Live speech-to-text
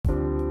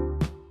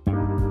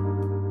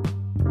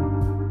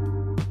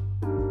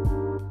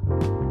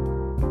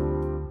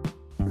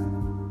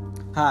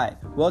Hi,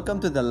 welcome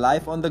to the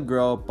Life on the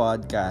Grow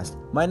podcast.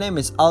 My name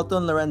is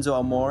Alton Lorenzo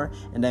Amor,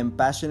 and I'm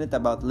passionate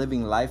about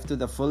living life to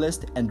the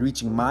fullest and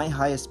reaching my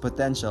highest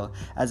potential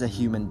as a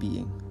human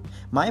being.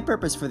 My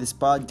purpose for this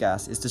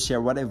podcast is to share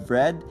what I've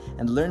read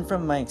and learned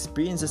from my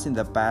experiences in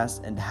the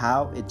past and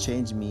how it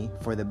changed me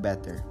for the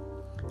better.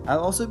 I'll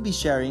also be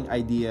sharing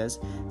ideas,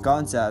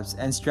 concepts,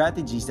 and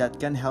strategies that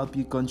can help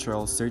you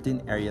control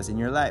certain areas in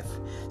your life,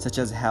 such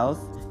as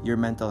health, your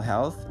mental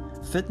health,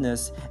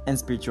 fitness, and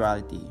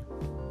spirituality.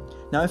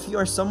 Now, if you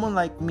are someone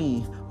like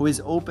me who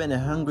is open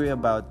and hungry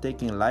about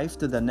taking life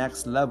to the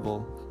next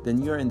level,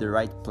 then you're in the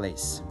right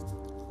place.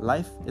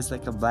 Life is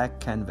like a blank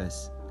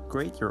canvas.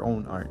 Create your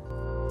own art.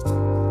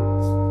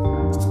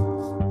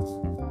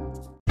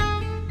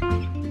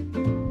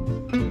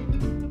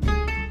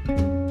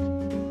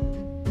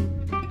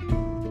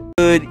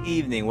 Good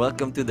evening.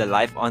 Welcome to the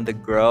Life on the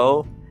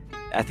Grow.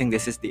 I think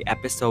this is the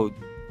episode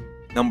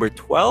number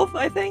 12,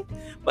 I think.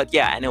 But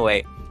yeah,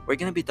 anyway, we're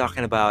going to be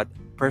talking about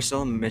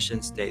personal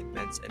mission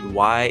statements and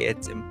why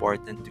it's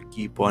important to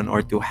keep one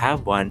or to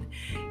have one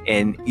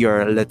in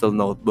your little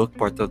notebook,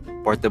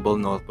 portable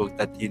notebook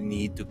that you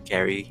need to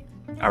carry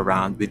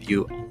around with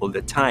you all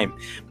the time.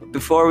 But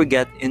before we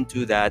get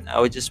into that, I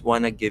would just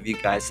want to give you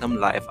guys some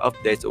life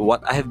updates of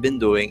what I have been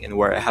doing and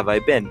where have I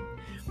been.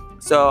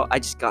 So I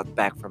just got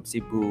back from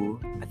Cebu,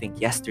 I think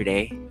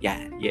yesterday.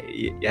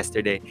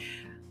 Yesterday.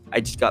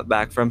 I just got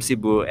back from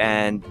Cebu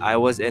and I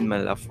was in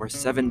Manila for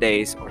 7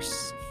 days or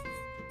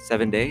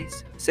 7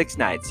 days? 6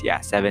 nights. Yeah,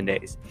 7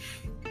 days.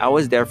 I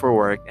was there for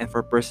work and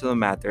for personal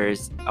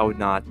matters. I would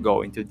not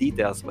go into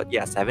details, but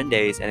yeah, 7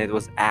 days. And it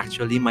was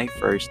actually my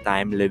first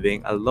time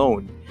living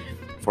alone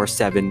for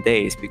 7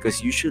 days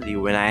because usually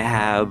when I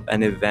have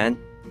an event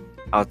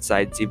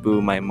outside Cebu,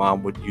 my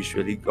mom would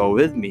usually go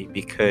with me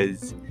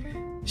because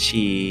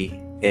she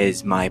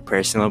is my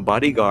personal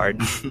bodyguard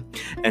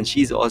and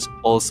she's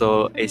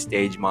also a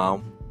stage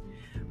mom,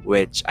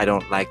 which I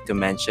don't like to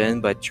mention,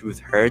 but truth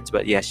hurts.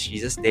 But yes,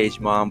 she's a stage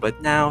mom, but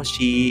now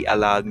she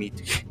allowed me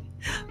to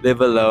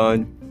live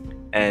alone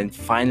and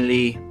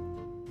finally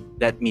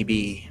let me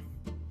be.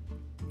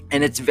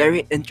 And it's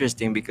very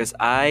interesting because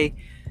I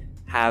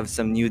have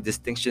some new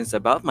distinctions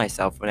about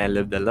myself when I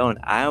lived alone.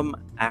 I'm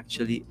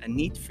actually a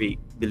neat freak,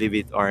 believe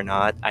it or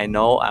not. I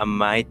know I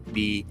might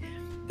be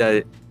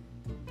the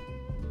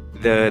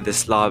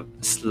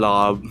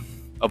slob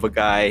of a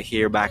guy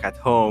here back at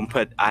home,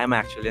 but I'm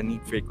actually a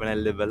neat freak when I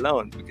live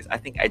alone because I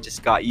think I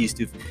just got used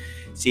to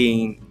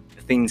seeing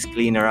things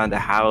clean around the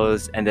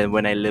house, and then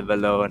when I live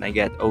alone I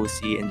get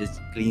OC and just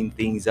clean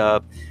things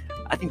up.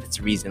 I think that's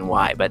the reason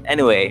why. But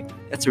anyway,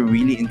 that's a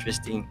really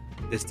interesting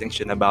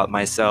distinction about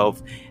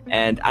myself,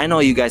 and I know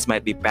you guys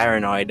might be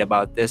paranoid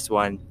about this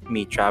one,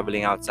 me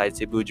traveling outside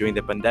Cebu during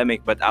the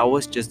pandemic, but I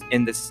was just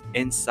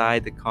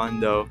inside the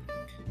condo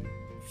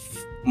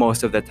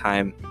most of the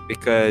time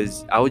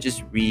because I would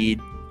just read,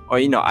 or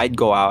I'd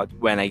go out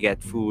when I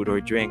get food or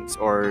drinks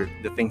or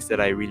the things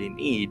that I really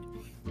need,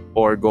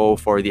 or go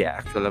for the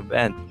actual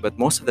event. But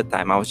most of the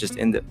time I was just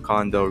in the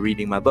condo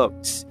reading my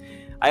books.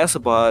 I also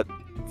bought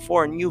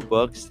 4 new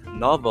books,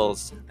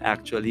 novels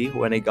actually,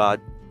 when I got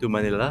to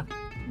Manila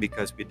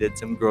because we did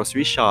some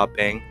grocery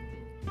shopping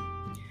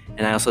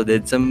and I also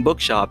did some book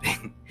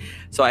shopping.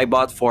 So I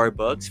bought 4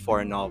 books,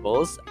 4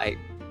 novels.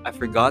 I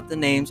forgot the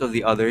names of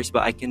the others,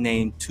 but I can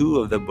name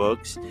 2 of the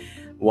books.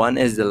 One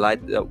is The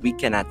Light That We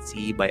Cannot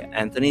See by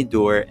Anthony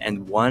Doerr,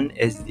 and one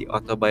is the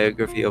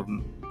autobiography of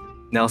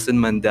Nelson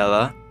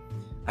Mandela.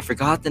 I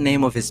forgot the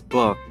name of his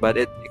book, but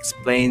it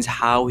explains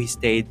how he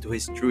stayed to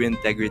his true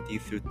integrity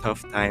through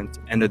tough times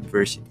and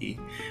adversity,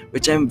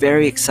 which I'm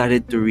very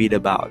excited to read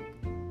about.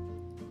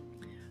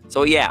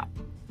 So yeah,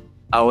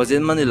 I was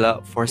in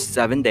Manila for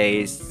 7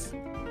 days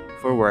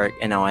for work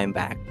and now I'm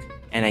back.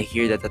 And I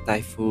hear that the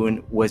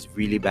typhoon was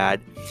really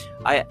bad.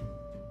 I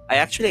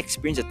actually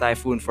experienced a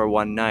typhoon for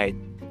one night.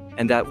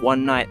 And that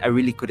one night I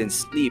really couldn't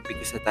sleep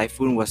because the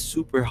typhoon was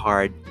super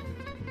hard.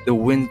 The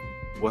wind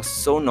was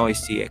so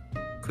noisy. I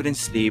couldn't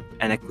sleep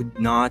and I could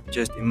not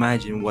just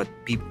imagine what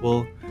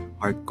people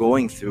are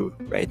going through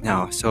right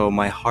now. So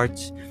my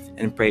hearts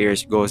and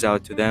prayers goes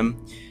out to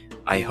them.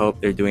 I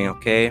hope they're doing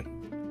okay.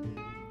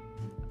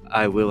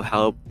 I will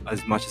help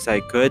as much as I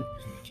could.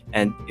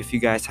 And if you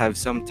guys have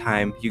some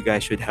time, you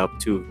guys should help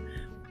too.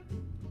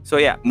 So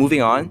yeah,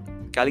 moving on.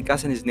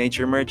 Kalikasan is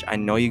nature merch. I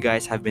know you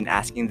guys have been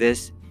asking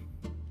this.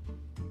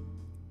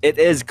 It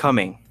is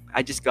coming.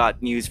 I just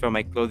got news from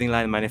my clothing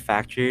line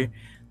manufacturer.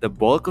 The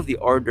bulk of the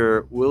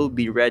order will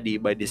be ready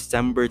by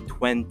December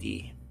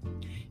 20.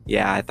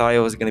 Yeah, I thought it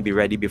was going to be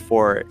ready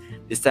before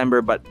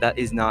December, but that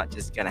is not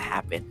just going to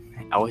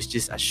happen. I was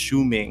just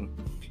assuming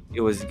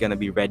it was going to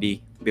be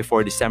ready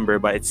before December,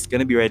 but it's going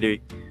to be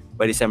ready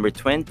by December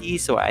 20.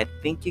 So I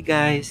think you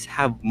guys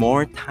have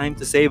more time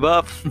to save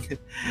up.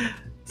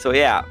 So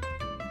yeah,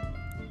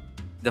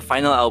 the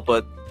final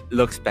output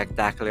looks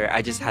spectacular.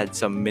 I just had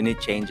some mini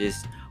changes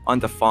on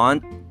the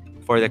font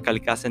for the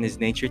Kalikasan is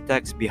Nature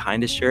text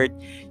behind the shirt.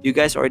 You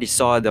guys already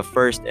saw the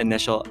first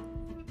initial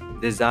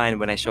design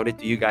when I showed it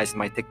to you guys in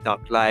my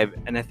TikTok live,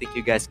 and I think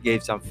you guys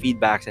gave some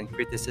feedbacks and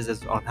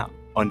criticisms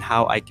on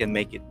how I can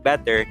make it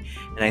better,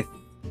 and I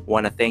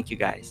want to thank you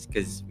guys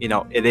because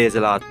it is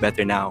a lot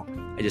better now.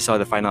 I just saw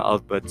the final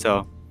output.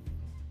 So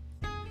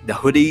the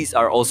hoodies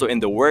are also in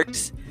the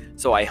works,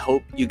 so I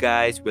hope you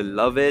guys will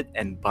love it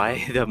and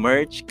buy the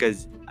merch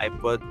because I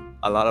put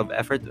a lot of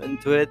effort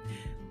into it.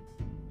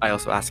 I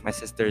also asked my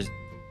sisters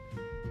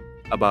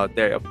about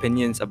their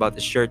opinions about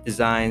the shirt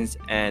designs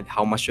and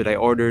how much should I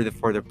order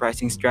for the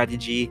pricing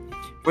strategy.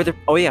 For the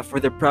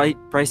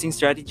pricing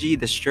strategy,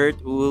 the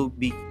shirt will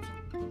be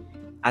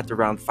at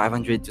around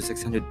 500 to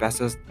 600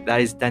 pesos.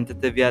 That is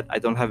tentative yet. I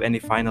don't have any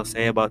final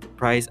say about the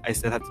price. I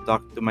still have to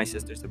talk to my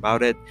sisters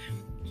about it.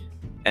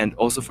 And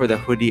also for the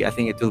hoodie, I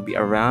think it will be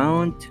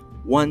around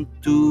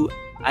 2.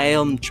 I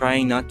am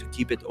trying not to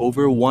keep it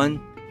over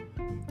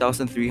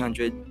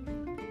 1,300.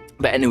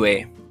 But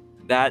anyway,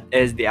 that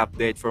is the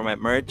update for my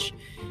merch.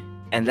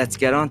 And let's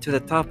get on to the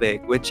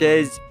topic, which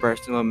is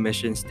personal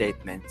mission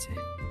statement.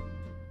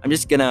 I'm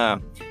just gonna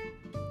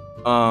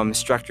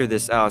structure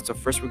this out. So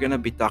first, we're gonna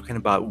be talking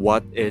about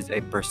what is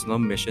a personal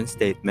mission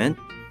statement.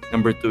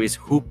 Number 2 is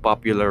who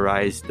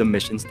popularized the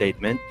mission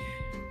statement.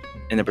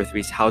 And number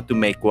 3 is how to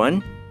make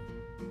one.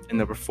 And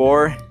number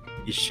 4,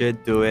 you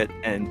should do it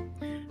and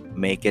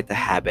make it a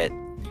habit.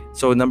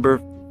 So number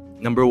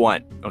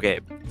 1, okay.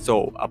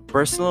 So a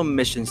personal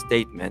mission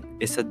statement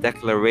is a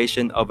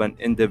declaration of an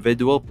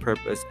individual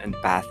purpose and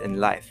path in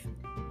life,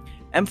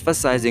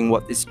 emphasizing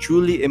what is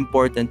truly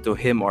important to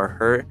him or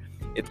her.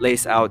 It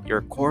lays out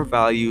your core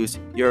values,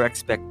 your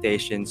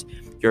expectations,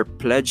 your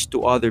pledge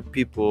to other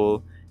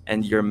people,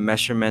 and your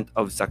measurement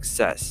of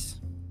success.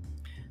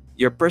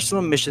 Your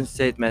personal mission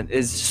statement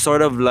is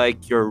sort of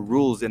like your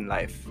rules in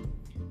life.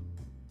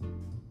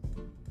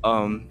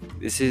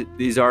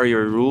 These are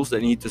your rules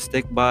that you need to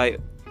stick by,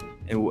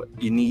 and what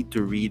you need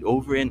to read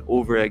over and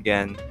over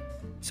again,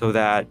 so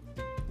that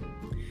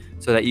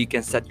you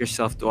can set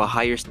yourself to a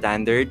higher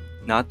standard,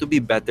 not to be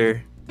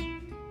better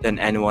than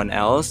anyone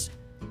else,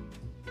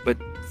 but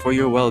for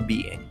your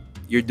well-being.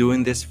 You're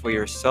doing this for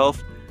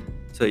yourself,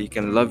 so you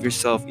can love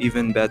yourself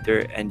even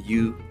better, and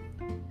you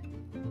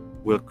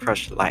will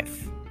crush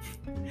life,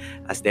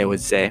 as they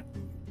would say.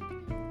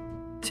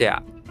 So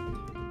yeah,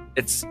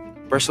 it's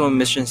personal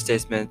mission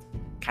statement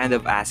kind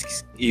of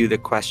asks you the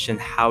question,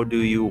 how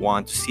do you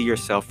want to see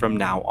yourself from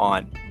now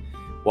on?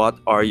 What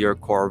are your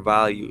core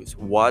values?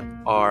 What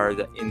are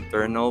the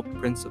internal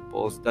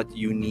principles that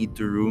you need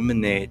to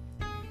ruminate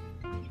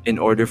in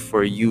order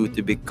for you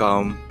to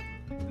become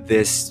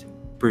this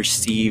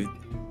perceived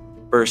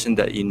person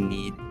that you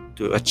need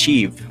to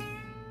achieve?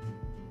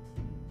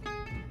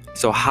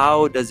 So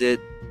how does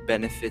it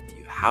benefit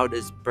you? How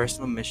does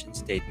personal mission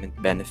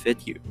statement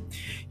benefit you?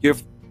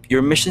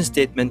 Your mission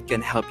statement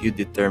can help you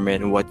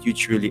determine what you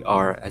truly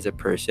are as a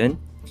person.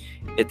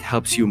 It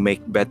helps you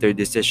make better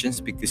decisions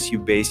because you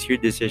base your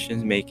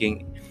decisions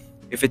making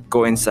if it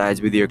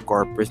coincides with your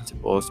core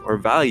principles or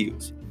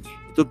values.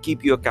 It will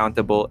keep you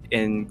accountable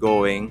in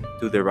going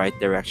to the right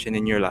direction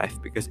in your life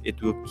because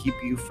it will keep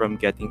you from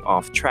getting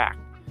off track.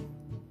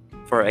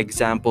 For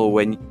example,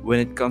 when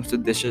it comes to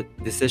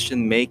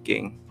decision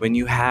making, when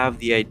you have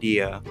the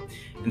idea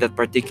and that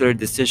particular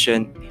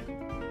decision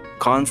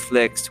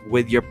conflicts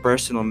with your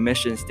personal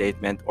mission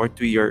statement or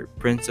to your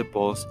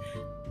principles,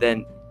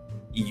 then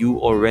you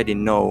already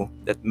know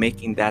that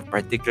making that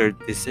particular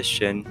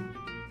decision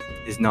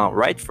is not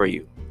right for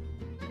you.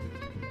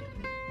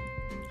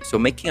 So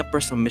making a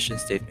personal mission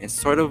statement is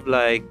sort of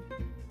like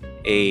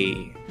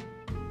a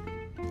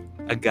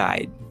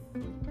guide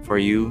for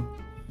you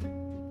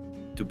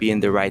to be in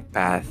the right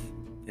path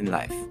in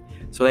life.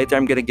 So later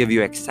I'm gonna give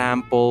you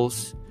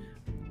examples.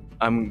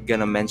 I'm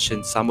gonna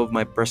mention some of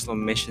my personal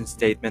mission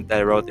statement that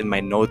I wrote in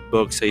my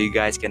notebook so you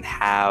guys can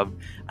have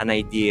an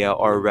idea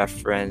or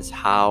reference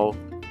how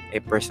a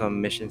personal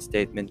mission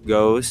statement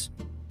goes.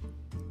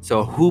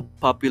 So who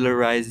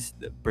popularized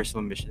the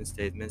personal mission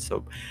statement?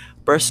 So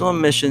personal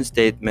mission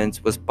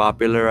statements was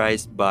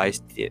popularized by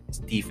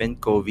Stephen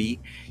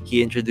Covey.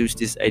 He introduced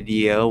this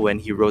idea when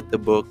he wrote the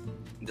book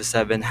The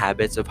 7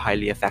 Habits of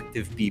Highly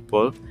Effective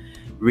People.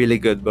 Really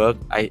good book.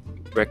 I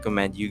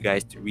recommend you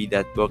guys to read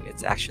that book.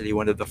 It's actually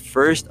one of the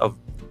first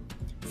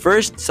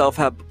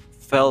self-help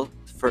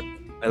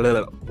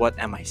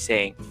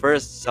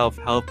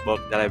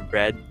book that I've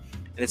read,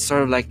 and it's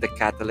sort of like the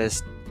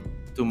catalyst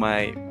to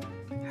my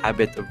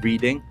habit of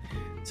reading.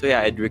 So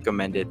yeah, I'd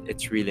recommend it.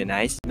 It's really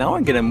nice. Now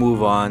I'm gonna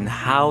move on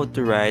how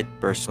to write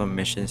personal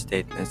mission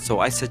statements. So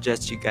I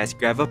suggest you guys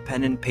grab a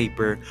pen and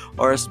paper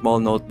or a small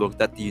notebook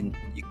that you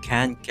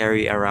can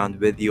carry around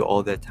with you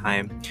all the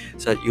time,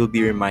 so that you'll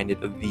be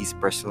reminded of these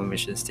personal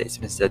mission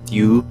statements that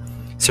you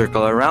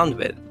circle around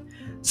with.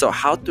 So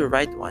how to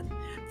write one?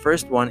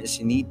 First one is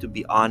you need to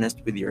be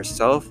honest with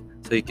yourself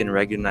so you can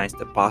recognize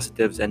the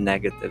positives and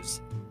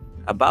negatives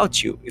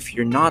about you. If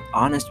you're not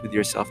honest with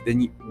yourself,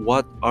 then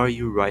what are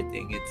you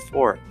writing it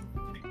for?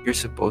 You're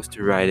supposed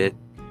to write it.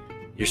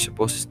 You're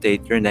supposed to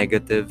state your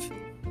negative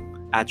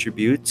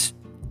attributes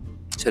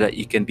so that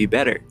you can be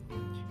better,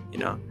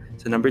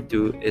 So number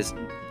 2 is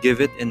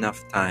give it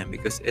enough time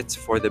because it's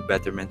for the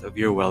betterment of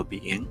your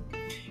well-being.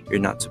 You're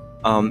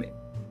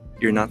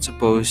not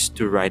supposed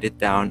to write it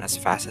down as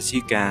fast as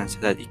you can so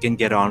that you can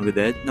get on with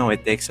it. No,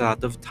 it takes a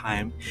lot of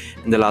time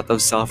and a lot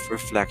of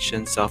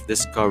self-reflection,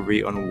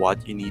 self-discovery on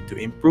what you need to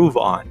improve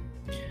on.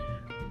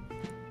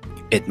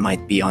 It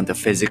might be on the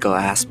physical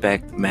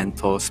aspect,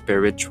 mental,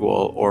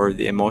 spiritual, or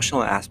the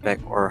emotional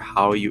aspect, or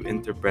how you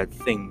interpret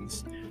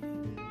things.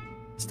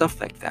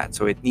 Stuff like that.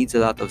 So it needs a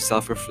lot of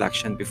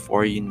self-reflection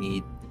before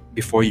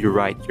you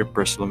write your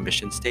personal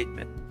mission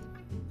statement.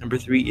 Number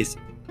 3 is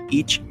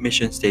each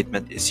mission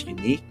statement is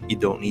unique. You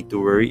don't need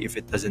to worry if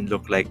it doesn't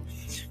look like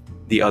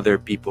the other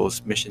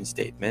people's mission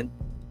statement.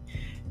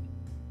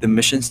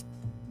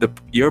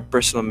 Your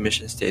personal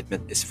mission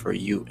statement is for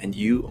you and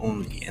you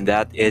only, and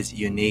that is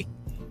unique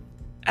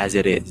as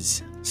it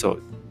is. So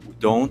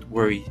don't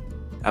worry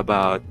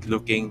about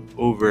looking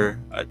over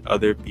at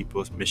other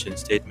people's mission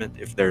statement,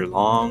 if they're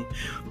long,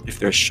 if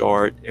they're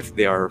short, if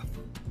they are,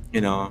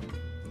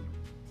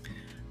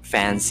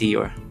 fancy,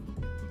 or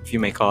if you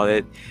may call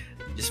it.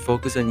 Just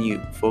focus on you.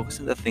 Focus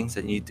on the things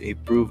that you need to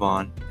improve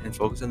on, and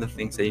focus on the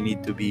things that you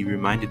need to be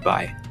reminded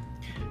by.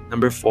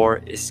 Number 4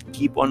 is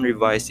keep on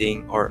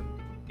revising or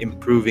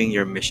improving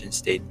your mission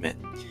statement.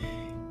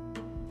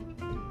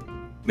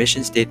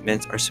 Mission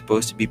statements are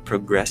supposed to be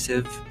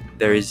progressive.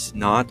 There is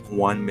not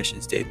one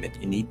mission statement.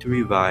 You need to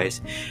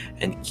revise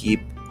and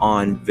keep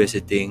on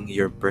visiting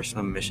your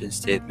personal mission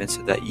statement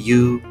so that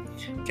you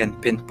can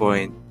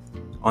pinpoint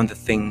on the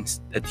things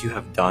that you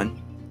have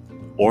done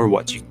or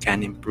what you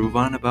can improve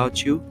on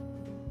about you,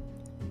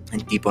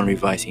 and keep on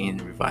revising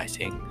and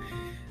revising.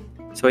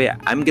 So yeah,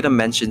 I'm gonna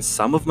mention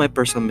some of my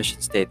personal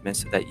mission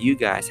statements so that you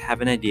guys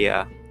have an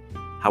idea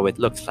how it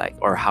looks like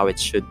or how it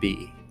should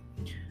be.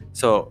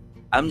 So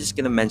I'm just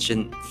gonna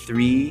mention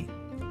 3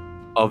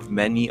 of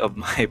many of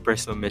my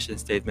personal mission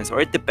statements, or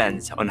it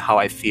depends on how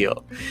I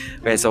feel.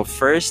 Okay, so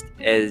first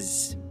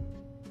is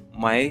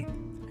I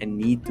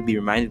need to be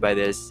reminded by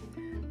this,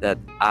 that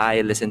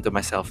I listen to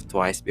myself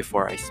twice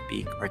before I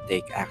speak or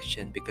take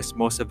action, because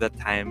most of the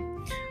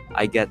time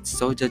I get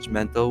so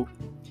judgmental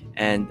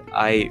and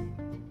I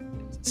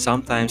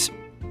sometimes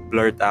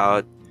blurt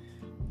out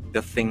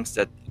the things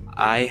that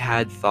I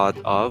had thought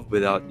of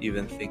without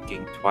even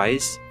thinking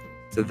twice.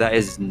 So that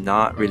is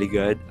not really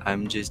good.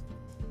 I'm just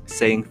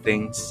saying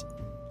things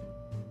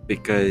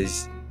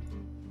because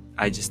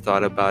I just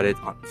thought about it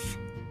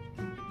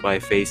by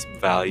face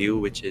value,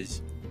 which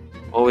is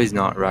always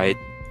not right.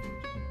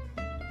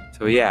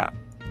 So yeah,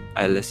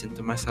 I listen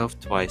to myself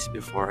twice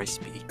before I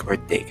speak or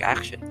take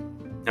action.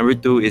 Number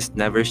 2 is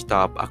never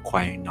stop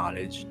acquiring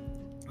knowledge.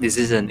 This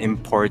is an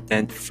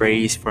important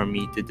phrase for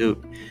me to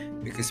do,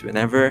 because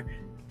whenever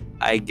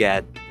I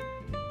get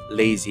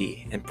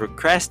lazy and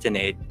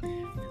procrastinate,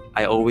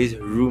 I always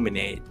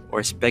ruminate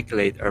or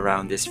speculate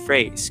around this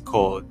phrase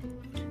called,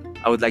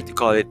 I would like to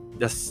call it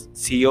the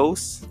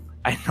CIOS.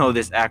 I know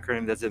this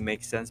acronym doesn't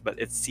make sense, but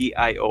it's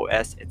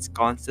CIOS. It's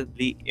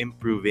constantly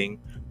improving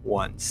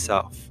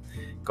oneself,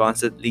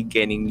 constantly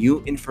gaining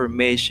new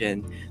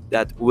information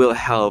that will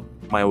help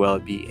my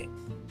well-being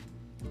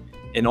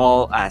in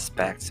all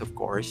aspects, of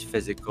course,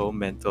 physical,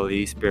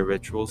 mentally,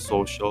 spiritual,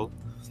 social,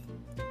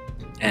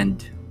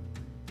 and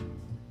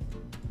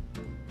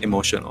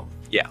emotional.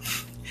 Yeah.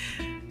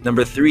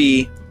 Number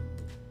 3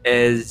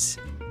 is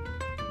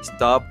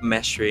stop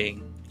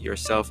measuring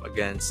yourself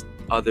against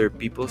other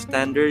people's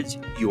standards.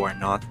 You are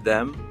not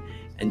them,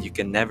 and you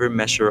can never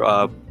measure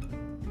up.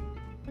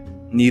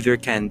 Neither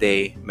can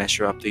they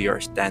measure up to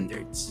your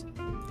standards.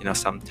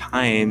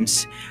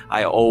 Sometimes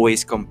I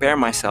always compare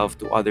myself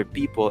to other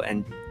people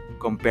and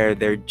compare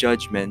their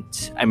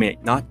judgment.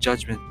 Not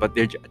judgment, but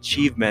their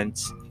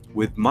achievements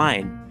with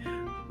mine,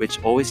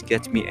 which always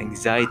gets me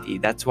anxiety.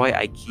 That's why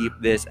I keep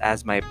this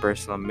as my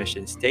personal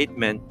mission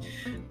statement,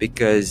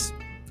 because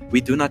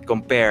we do not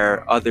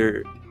compare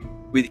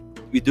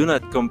we do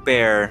not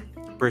compare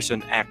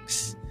person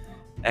X's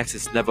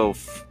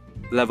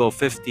level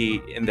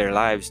 50 in their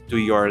lives to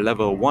your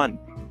level 1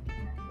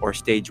 or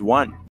stage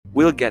 1.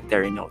 We'll get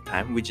there in no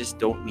time. We just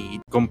don't need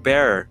to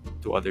compare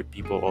to other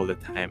people all the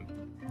time.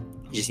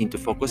 We just need to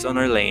focus on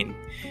our lane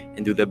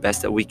and do the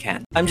best that we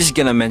can. I'm just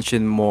gonna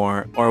mention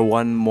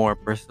one more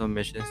personal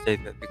mission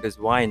statement, because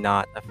why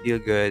not? I feel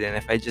good, and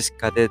if I just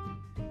cut it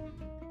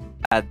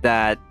at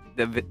that,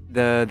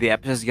 the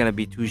episode is gonna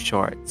be too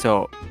short.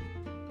 So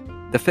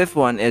the 5th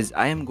one is,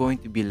 I am going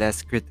to be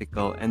less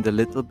critical and a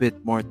little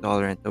bit more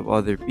tolerant of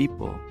other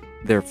people,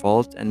 their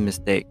faults and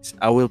mistakes.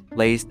 I will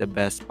place the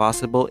best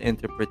possible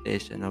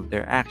interpretation of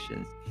their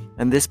actions.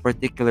 And this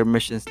particular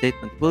mission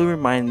statement will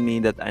remind me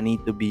that I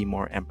need to be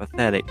more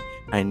empathetic.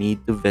 I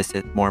need to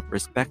visit more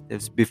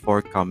perspectives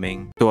before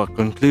coming to a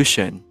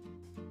conclusion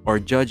or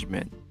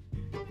judgment.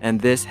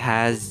 And this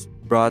has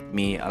brought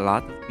me a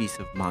lot of peace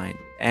of mind,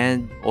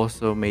 and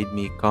also made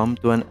me come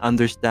to an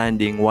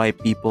understanding why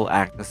people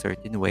act a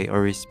certain way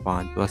or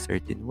respond to a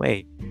certain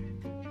way.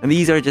 And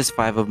these are just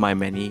 5 of my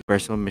many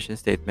personal mission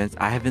statements.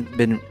 I haven't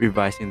been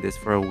revising this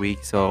for a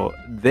week, so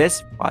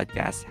this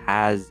podcast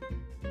has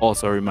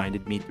also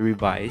reminded me to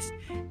revise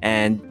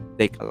and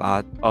take a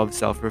lot of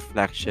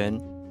self-reflection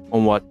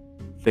on what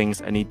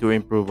things I need to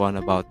improve on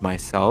about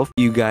myself.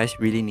 You guys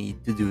really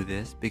need to do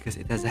this because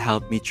it has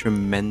helped me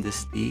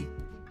tremendously,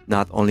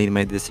 not only in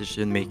my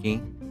decision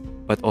making,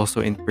 but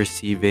also in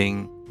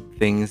perceiving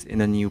things in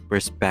a new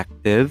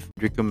perspective.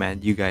 I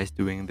recommend you guys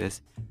doing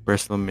this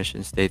personal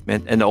mission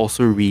statement and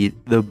also read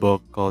the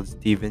book called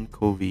Stephen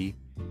Covey's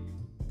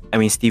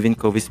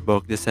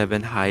book, The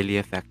Seven Highly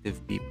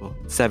Effective People.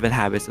 7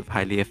 Habits of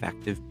Highly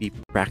Effective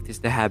People. Practice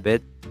the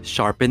habit,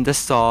 sharpen the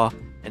saw,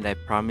 and I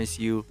promise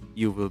you,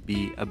 you will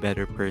be a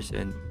better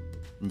person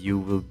and you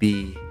will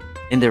be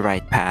in the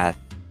right path.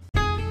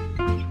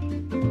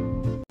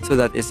 So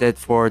that is it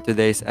for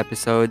today's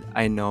episode.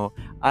 I know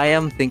I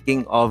am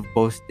thinking of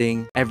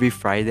posting every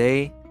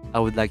Friday. I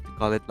would like to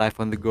call it Life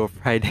on the Go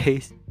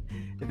Fridays.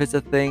 If it's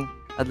a thing,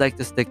 I'd like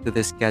to stick to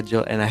this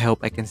schedule, and I hope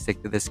I can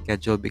stick to this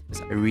schedule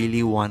because I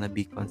really want to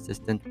be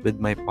consistent with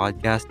my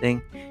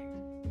podcasting,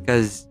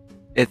 because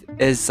it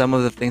is some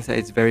of the things that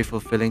it's very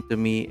fulfilling to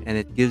me, and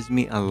it gives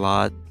me a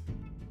lot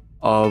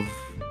of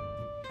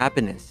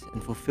happiness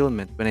and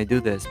fulfillment when I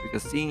do this,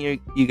 because seeing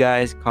you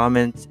guys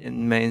comments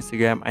in my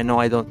Instagram, I know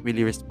I don't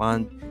really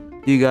respond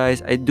to you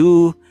guys.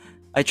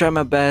 I try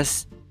my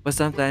best, but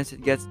sometimes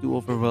it gets too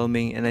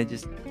overwhelming and I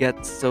just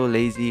get so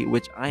lazy,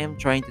 which I am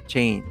trying to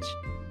change.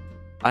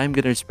 I'm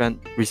gonna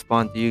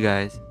respond to you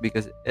guys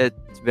because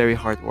it's very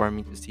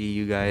heartwarming to see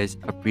you guys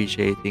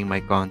appreciating my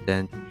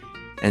content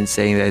and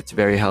saying that it's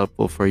very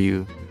helpful for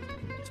you.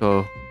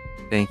 So,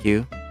 thank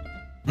you.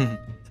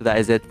 So that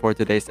is it for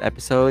today's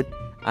episode.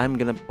 I'm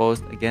gonna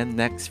post again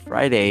next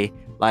Friday.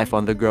 Life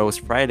on the Grows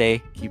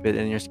Friday. Keep it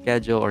in your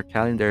schedule or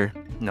calendar.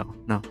 No,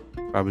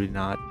 probably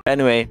not.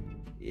 Anyway,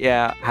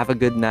 yeah, have a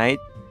good night.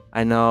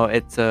 I know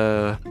it's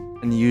a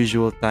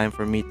unusual time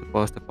for me to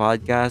post a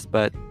podcast,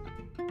 but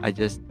I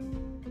just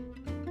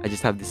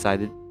have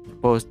decided to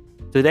post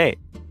today.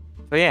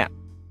 So yeah,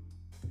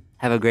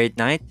 have a great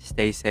night.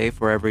 Stay safe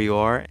wherever you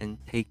are and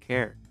take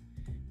care.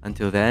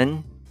 Until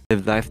then,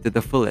 live life to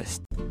the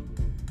fullest.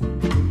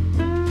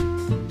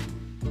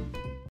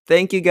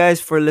 Thank you guys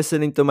for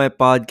listening to my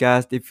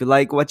podcast. If you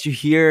like what you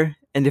hear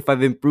and if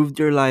I've improved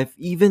your life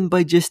even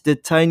by just the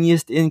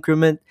tiniest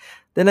increment,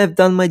 then I've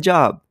done my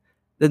job.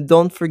 Then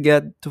don't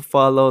forget to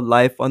follow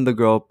Life on the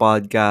Grow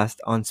podcast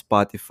on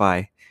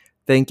Spotify.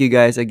 Thank you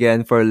guys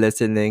again for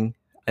listening.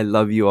 I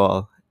love you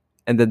all.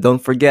 And then don't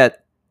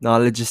forget,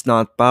 knowledge is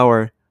not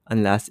power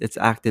unless it's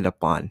acted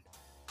upon.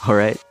 All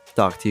right,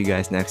 talk to you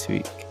guys next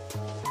week.